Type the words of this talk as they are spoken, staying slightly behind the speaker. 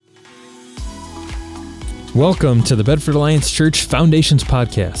Welcome to the Bedford Alliance Church Foundations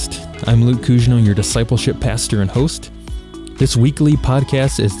Podcast. I'm Luke Cugino, your discipleship pastor and host. This weekly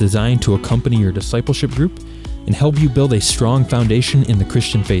podcast is designed to accompany your discipleship group and help you build a strong foundation in the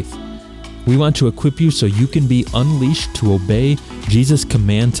Christian faith. We want to equip you so you can be unleashed to obey Jesus'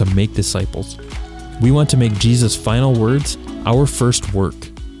 command to make disciples. We want to make Jesus' final words our first work.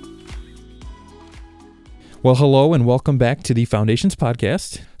 Well, hello and welcome back to the Foundations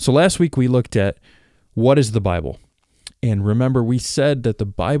Podcast. So last week we looked at what is the Bible? And remember, we said that the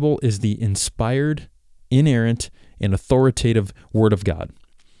Bible is the inspired, inerrant, and authoritative Word of God.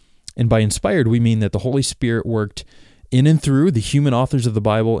 And by inspired, we mean that the Holy Spirit worked in and through the human authors of the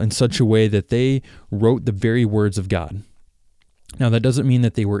Bible in such a way that they wrote the very words of God. Now, that doesn't mean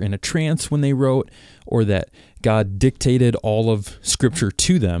that they were in a trance when they wrote or that God dictated all of Scripture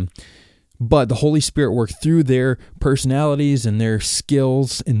to them. But the Holy Spirit worked through their personalities and their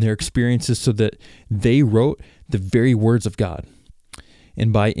skills and their experiences so that they wrote the very words of God.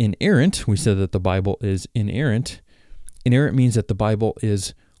 And by inerrant, we said that the Bible is inerrant. Inerrant means that the Bible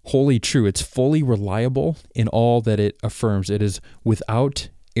is wholly true. It's fully reliable in all that it affirms. It is without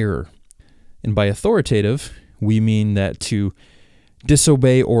error. And by authoritative, we mean that to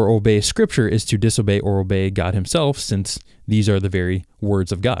disobey or obey Scripture is to disobey or obey God Himself, since these are the very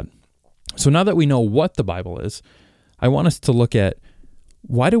words of God. So now that we know what the Bible is, I want us to look at,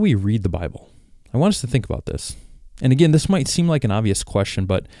 why do we read the Bible? I want us to think about this. And again, this might seem like an obvious question,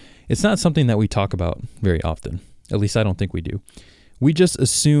 but it's not something that we talk about very often. At least I don't think we do. We just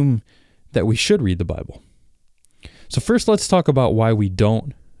assume that we should read the Bible. So first, let's talk about why we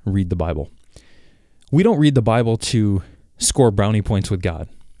don't read the Bible. We don't read the Bible to score brownie points with God.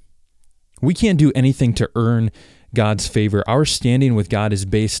 We can't do anything to earn God's favor. Our standing with God is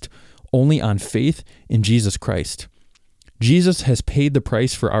based only on faith in Jesus Christ. Jesus has paid the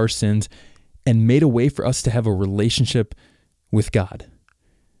price for our sins and made a way for us to have a relationship with God.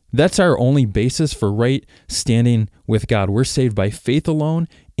 That's our only basis for right standing with God. We're saved by faith alone,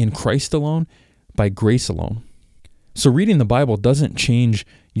 in Christ alone, by grace alone. So reading the Bible doesn't change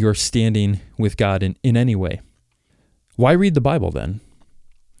your standing with God in any way. Why read the Bible then?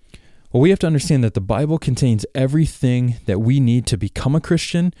 Well, we have to understand that the Bible contains everything that we need to become a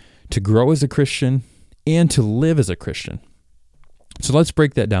Christian, to grow as a Christian, and to live as a Christian. So let's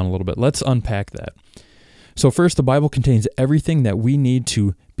break that down a little bit. Let's unpack that. So first, the Bible contains everything that we need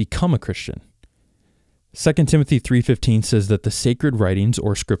to become a Christian. 2 Timothy 3:15 says that the sacred writings,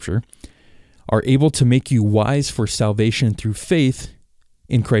 or Scripture, are able to make you wise for salvation through faith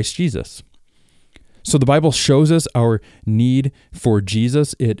in Christ Jesus. So the Bible shows us our need for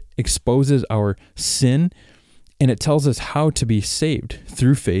Jesus. It exposes our sin, and it tells us how to be saved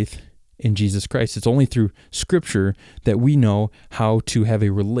through faith in Jesus Christ. It's only through Scripture that we know how to have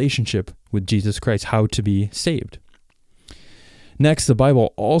a relationship with Jesus Christ, how to be saved. Next, the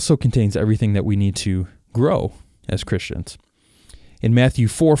Bible also contains everything that we need to grow as Christians. In Matthew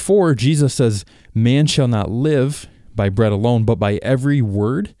 4:4, Jesus says, "Man shall not live by bread alone, but by every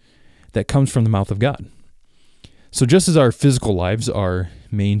word that comes from the mouth of God." So just as our physical lives are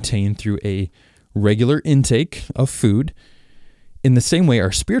maintained through a regular intake of food, in the same way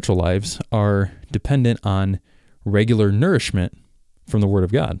our spiritual lives are dependent on regular nourishment from the Word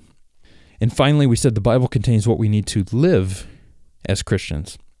of God. And finally, we said the Bible contains what we need to live as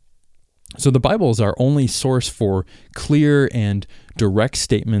Christians. So the Bible is our only source for clear and direct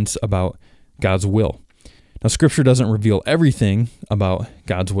statements about God's will. Now, Scripture doesn't reveal everything about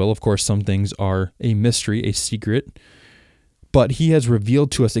God's will. Of course, some things are a mystery, a secret, but He has revealed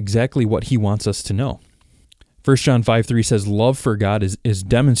to us exactly what He wants us to know. 1 John 5:3 says, love for God is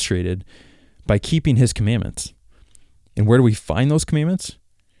demonstrated by keeping His commandments. And where do we find those commandments?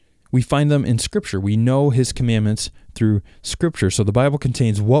 We find them in Scripture. We know His commandments through Scripture. So the Bible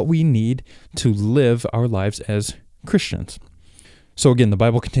contains what we need to live our lives as Christians. So again, the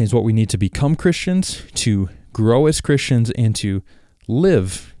Bible contains what we need to become Christians, to grow as Christians, and to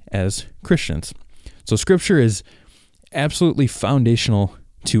live as Christians. So Scripture is absolutely foundational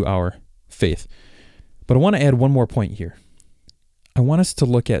to our faith. But I want to add one more point here. I want us to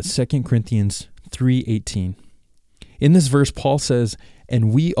look at 2 Corinthians 3:18. In this verse, Paul says,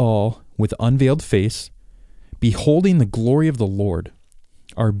 "And we all, with unveiled face, beholding the glory of the Lord,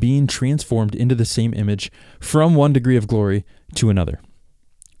 are being transformed into the same image from one degree of glory to another."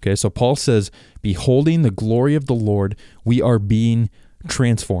 Okay, so Paul says, beholding the glory of the Lord, we are being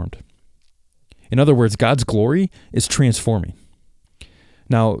transformed. In other words, God's glory is transforming.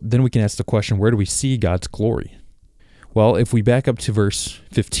 Now, then we can ask the question, where do we see God's glory? Well, if we back up to verse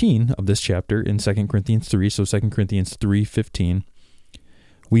 15 of this chapter in 2 Corinthians 3, so 2 Corinthians 3:15,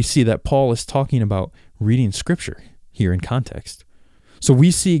 we see that Paul is talking about reading Scripture here in context. So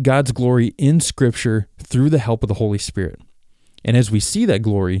we see God's glory in Scripture through the help of the Holy Spirit. And as we see that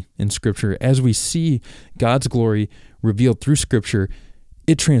glory in Scripture, as we see God's glory revealed through Scripture,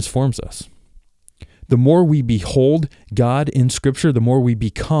 it transforms us. The more we behold God in Scripture, the more we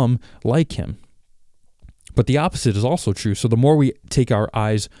become like Him. But the opposite is also true. So the more we take our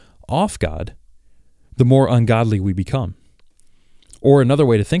eyes off God, the more ungodly we become. Or another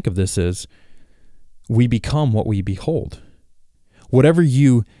way to think of this is, we become what we behold. Whatever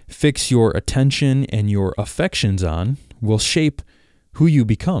you fix your attention and your affections on will shape who you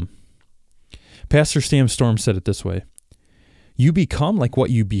become. Pastor Sam Storm said it this way: you become like what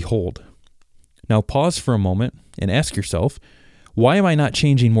you behold. Now pause for a moment and ask yourself, why am I not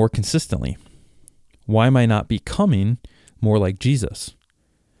changing more consistently? Why am I not becoming more like Jesus?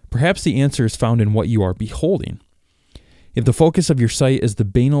 Perhaps the answer is found in what you are beholding. If the focus of your sight is the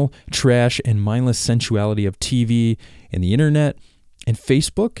banal trash and mindless sensuality of TV and the internet and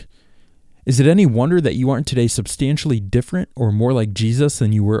Facebook, is it any wonder that you aren't today substantially different or more like Jesus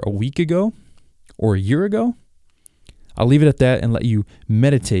than you were a week ago or a year ago? I'll leave it at that and let you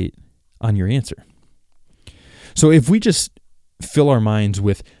meditate on your answer. So if we just fill our minds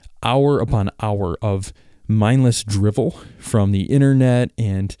with hour upon hour of mindless drivel from the internet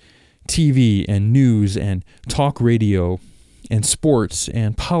and TV and news and talk radio and sports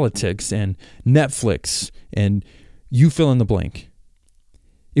and politics and Netflix and you fill in the blank.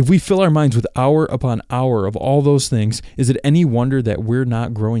 If we fill our minds with hour upon hour of all those things, is it any wonder that we're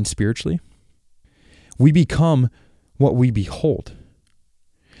not growing spiritually? We become what we behold.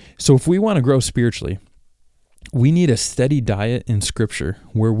 So if we want to grow spiritually, we need a steady diet in Scripture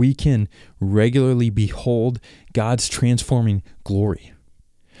where we can regularly behold God's transforming glory.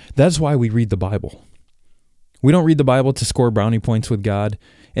 That's why we read the Bible. We don't read the Bible to score brownie points with God,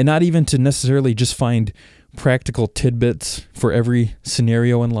 and not even to necessarily just find practical tidbits for every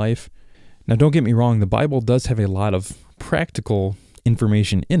scenario in life. Now, don't get me wrong, the Bible does have a lot of practical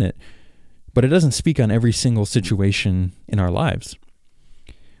information in it, but it doesn't speak on every single situation in our lives.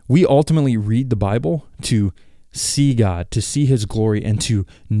 We ultimately read the Bible to see God, to see His glory, and to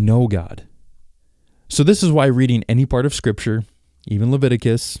know God. So this is why reading any part of Scripture, even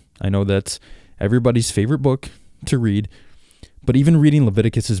Leviticus, I know that's everybody's favorite book to read, but even reading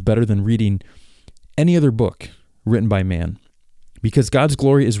Leviticus is better than reading any other book written by man, because God's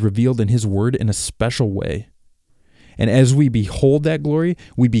glory is revealed in His Word in a special way. And as we behold that glory,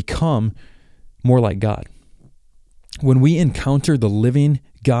 we become more like God. When we encounter the living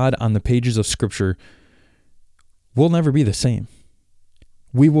God on the pages of Scripture, we'll never be the same.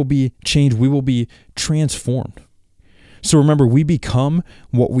 We will be changed. We will be transformed. So remember, we become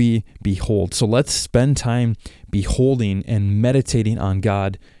what we behold. So let's spend time beholding and meditating on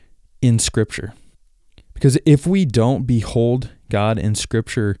God in Scripture. Because if we don't behold God in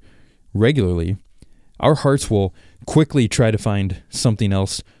Scripture regularly, our hearts will quickly try to find something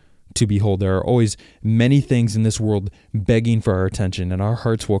else to behold. There are always many things in this world begging for our attention, and our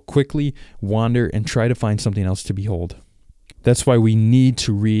hearts will quickly wander and try to find something else to behold. That's why we need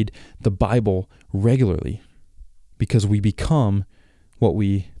to read the Bible regularly, because we become what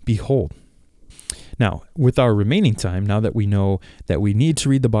we behold. Now, with our remaining time, now that we know that we need to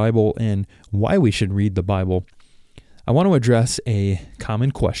read the Bible and why we should read the Bible, I want to address a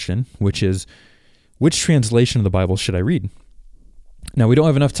common question, which is, which translation of the Bible should I read? Now, we don't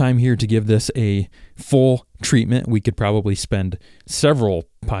have enough time here to give this a full treatment. We could probably spend several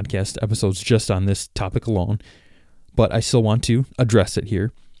podcast episodes just on this topic alone, but I still want to address it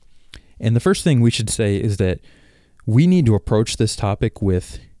here. And the first thing we should say is that we need to approach this topic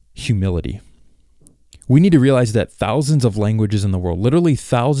with humility. We need to realize that thousands of languages in the world, literally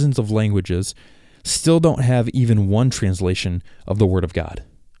thousands of languages, still don't have even one translation of the Word of God.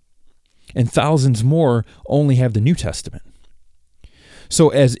 And thousands more only have the New Testament. So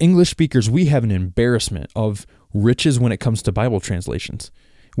as English speakers, we have an embarrassment of riches when it comes to Bible translations.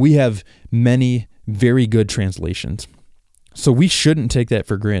 We have many very good translations. So we shouldn't take that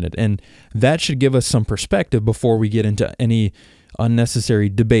for granted. And that should give us some perspective before we get into any unnecessary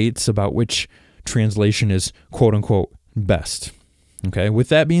debates about which translation is quote unquote best. Okay, with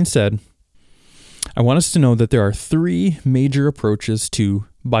that being said, I want us to know that there are three major approaches to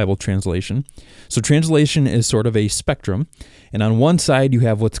Bible translation. So translation is sort of a spectrum. And on one side, you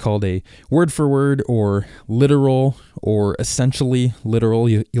have what's called a word for word or literal or essentially literal.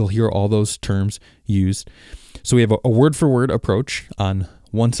 You'll hear all those terms used. So we have a word for word approach on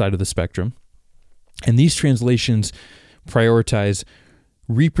one side of the spectrum. And these translations prioritize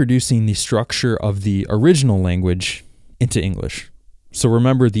reproducing the structure of the original language into English. So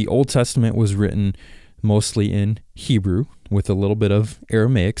remember, the Old Testament was written mostly in Hebrew with a little bit of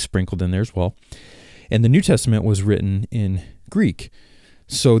Aramaic sprinkled in there as well. And the New Testament was written in Greek.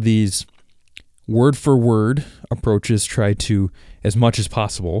 So these word-for-word approaches try to, as much as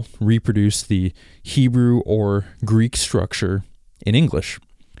possible, reproduce the Hebrew or Greek structure in English.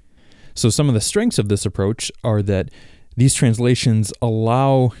 So some of the strengths of this approach are that these translations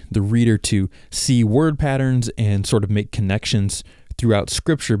allow the reader to see word patterns and sort of make connections throughout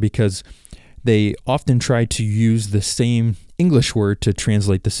Scripture because they often try to use the same English word to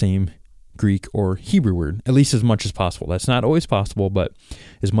translate the same Greek or Hebrew word, at least as much as possible. That's not always possible, but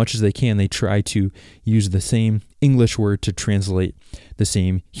as much as they can, they try to use the same English word to translate the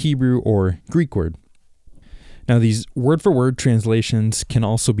same Hebrew or Greek word. Now, these word-for-word translations can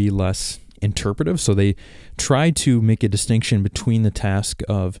also be less interpretive, so they try to make a distinction between the task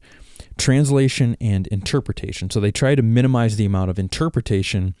of translation and interpretation. So they try to minimize the amount of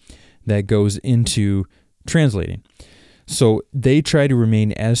interpretation that goes into translating. So they try to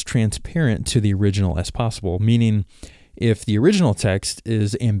remain as transparent to the original as possible, meaning if the original text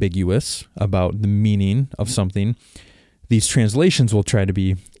is ambiguous about the meaning of something, these translations will try to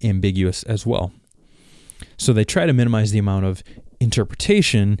be ambiguous as well. So they try to minimize the amount of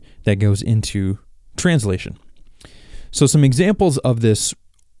interpretation that goes into translation. So some examples of this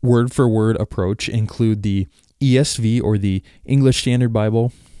word-for-word approach include the ESV, or the English Standard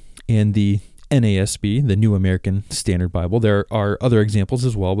Bible, and the NASB, the New American Standard Bible. There are other examples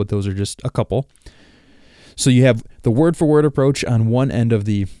as well, but those are just a couple. So you have the word-for-word approach on one end of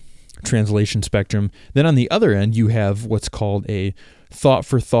the translation spectrum. Then on the other end, you have what's called a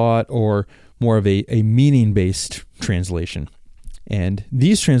thought-for-thought, or more of a meaning-based translation. And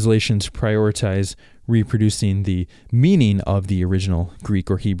these translations prioritize reproducing the meaning of the original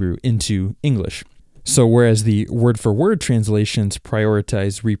Greek or Hebrew into English. So whereas the word-for-word translations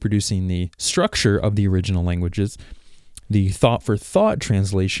prioritize reproducing the structure of the original languages, the thought-for-thought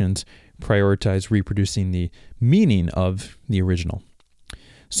translations prioritize reproducing the meaning of the original.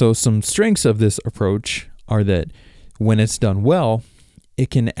 So some strengths of this approach are that when it's done well, it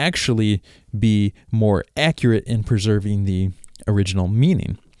can actually be more accurate in preserving the original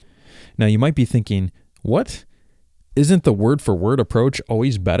meaning. Now you might be thinking, what? Isn't the word-for-word approach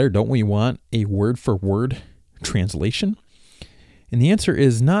always better? Don't we want a word-for-word translation? And the answer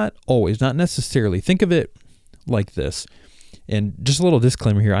is not always, not necessarily. Think of it like this. And just a little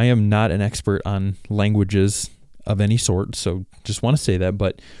disclaimer here, I am not an expert on languages of any sort, so just want to say that.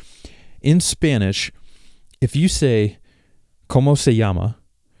 But in Spanish, if you say, ¿Cómo se llama?,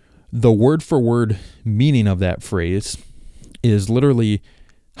 the word-for-word meaning of that phrase is literally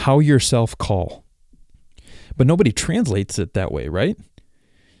how yourself call. But nobody translates it that way, right?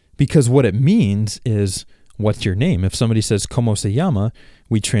 Because what it means is, what's your name? If somebody says, ¿Cómo se llama?,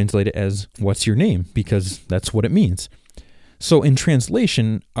 we translate it as, what's your name? Because that's what it means. So in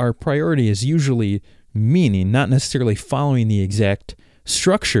translation, our priority is usually meaning, not necessarily following the exact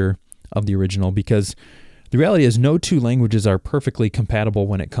structure of the original, because the reality is no two languages are perfectly compatible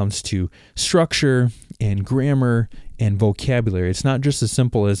when it comes to structure and grammar and vocabulary. It's not just as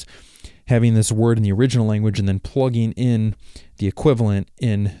simple as having this word in the original language and then plugging in the equivalent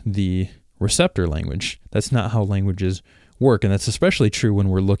in the receptor language. That's not how languages work, and that's especially true when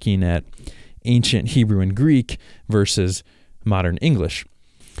we're looking at ancient Hebrew and Greek versus modern English.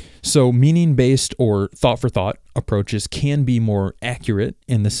 So meaning-based or thought-for-thought approaches can be more accurate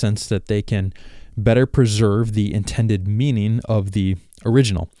in the sense that they can better preserve the intended meaning of the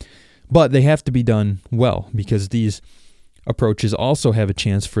original. But they have to be done well, because these approaches also have a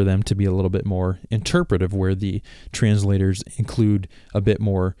chance for them to be a little bit more interpretive, where the translators include a bit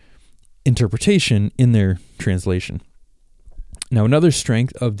more interpretation in their translation. Now, another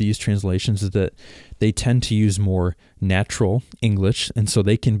strength of these translations is that they tend to use more natural English, and so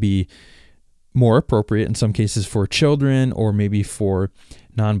they can be more appropriate in some cases for children, or maybe for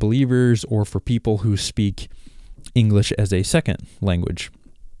non-believers, or for people who speak English as a second language.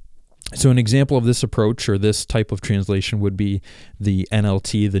 So an example of this approach, or this type of translation, would be the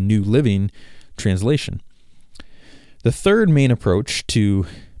NLT, the New Living Translation. The third main approach to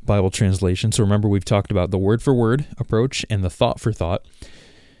Bible translation, so remember we've talked about the word-for-word approach and the thought-for-thought.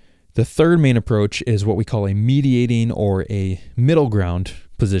 The third main approach is what we call a mediating or a middle ground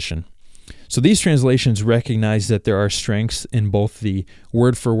position. So these translations recognize that there are strengths in both the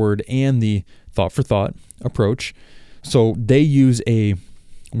word-for-word and the thought-for-thought approach. So they use a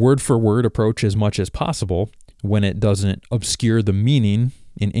word-for-word approach as much as possible when it doesn't obscure the meaning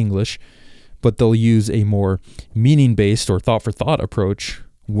in English, but they'll use a more meaning-based or thought-for-thought approach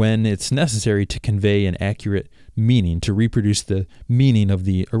when it's necessary to convey an accurate meaning, to reproduce the meaning of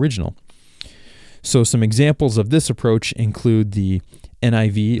the original. So some examples of this approach include the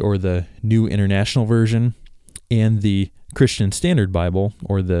NIV, or the New International Version, and the Christian Standard Bible,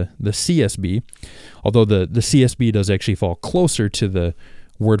 or the CSB, although the CSB does actually fall closer to the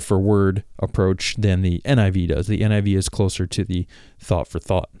word-for-word approach than the NIV does. The NIV is closer to the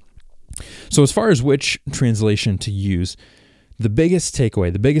thought-for-thought. So as far as which translation to use, the biggest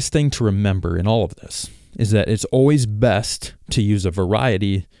takeaway, the biggest thing to remember in all of this is that it's always best to use a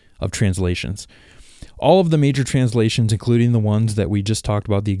variety of translations. All of the major translations, including the ones that we just talked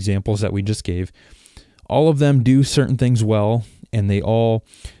about, the examples that we just gave, all of them do certain things well, and they all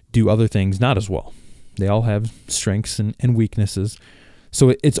do other things not as well. They all have strengths and weaknesses.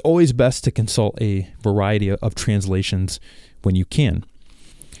 So it's always best to consult a variety of translations when you can.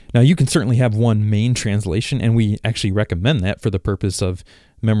 Now, you can certainly have one main translation, and we actually recommend that for the purpose of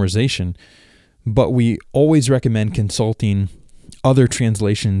memorization, but we always recommend consulting other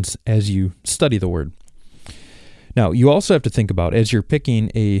translations as you study the word. Now, you also have to think about, as you're picking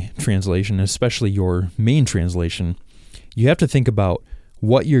a translation, especially your main translation, you have to think about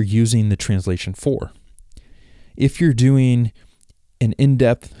what you're using the translation for. If you're doing an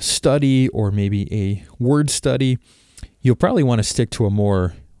in-depth study or maybe a word study, you'll probably want to stick to a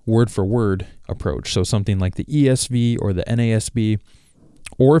more word-for-word approach, so something like the ESV or the NASB.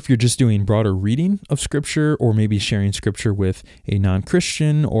 Or if you're just doing broader reading of Scripture, or maybe sharing Scripture with a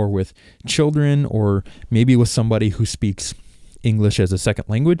non-Christian or with children, or maybe with somebody who speaks English as a second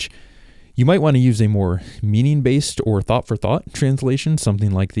language, you might want to use a more meaning-based or thought-for-thought translation,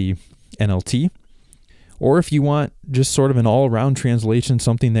 something like the NLT. Or if you want just sort of an all-around translation,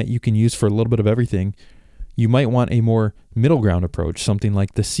 something that you can use for a little bit of everything, you might want a more middle ground approach, something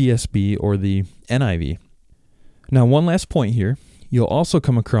like the CSB or the NIV. Now, one last point here. You'll also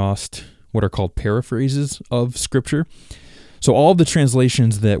come across what are called paraphrases of Scripture. So all the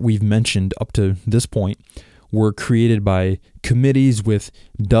translations that we've mentioned up to this point were created by committees with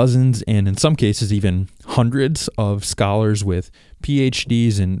dozens, and in some cases even hundreds, of scholars with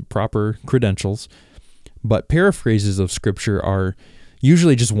PhDs and proper credentials. But paraphrases of Scripture are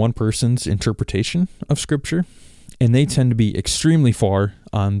usually just one person's interpretation of Scripture, and they tend to be extremely far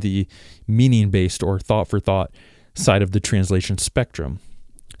on the meaning-based or thought-for-thought side of the translation spectrum.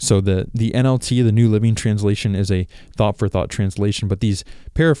 So the NLT, the New Living Translation, is a thought-for-thought translation, but these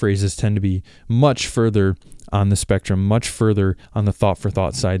paraphrases tend to be much further on the spectrum, much further on the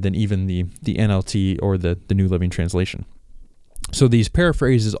thought-for-thought side than even the NLT or the New Living Translation. So these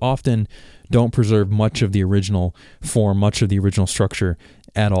paraphrases often don't preserve much of the original form, much of the original structure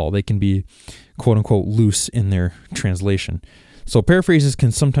at all. They can be, quote-unquote, loose in their translation. So paraphrases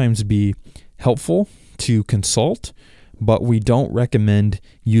can sometimes be helpful to consult, but we don't recommend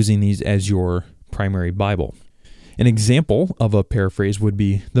using these as your primary Bible. An example of a paraphrase would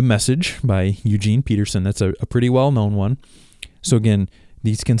be The Message by Eugene Peterson. That's a pretty well-known one. So again,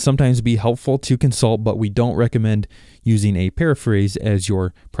 these can sometimes be helpful to consult, but we don't recommend using a paraphrase as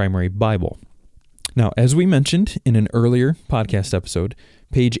your primary Bible. Now, as we mentioned in an earlier podcast episode,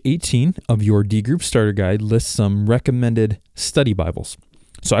 page 18 of your D Group Starter Guide lists some recommended study Bibles.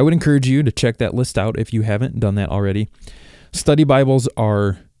 So I would encourage you to check that list out if you haven't done that already. Study Bibles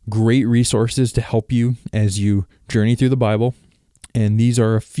are great resources to help you as you journey through the Bible, and these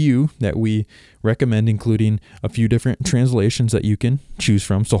are a few that we recommend, including a few different translations that you can choose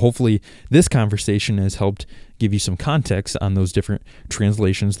from. So hopefully this conversation has helped give you some context on those different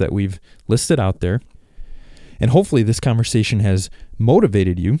translations that we've listed out there. And hopefully this conversation has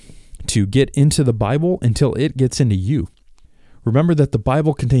motivated you to get into the Bible until it gets into you. Remember that the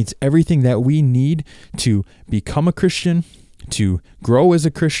Bible contains everything that we need to become a Christian, to grow as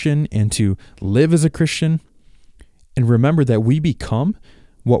a Christian, and to live as a Christian. And remember that we become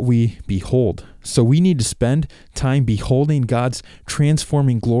what we behold. So we need to spend time beholding God's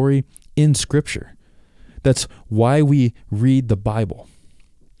transforming glory in Scripture. That's why we read the Bible.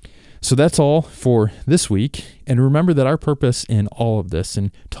 So that's all for this week. And remember that our purpose in all of this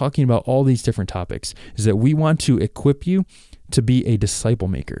and talking about all these different topics is that we want to equip you to be a disciple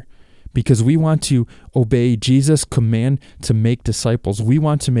maker, because we want to obey Jesus' command to make disciples. We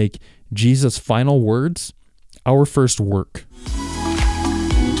want to make Jesus' final words our first work.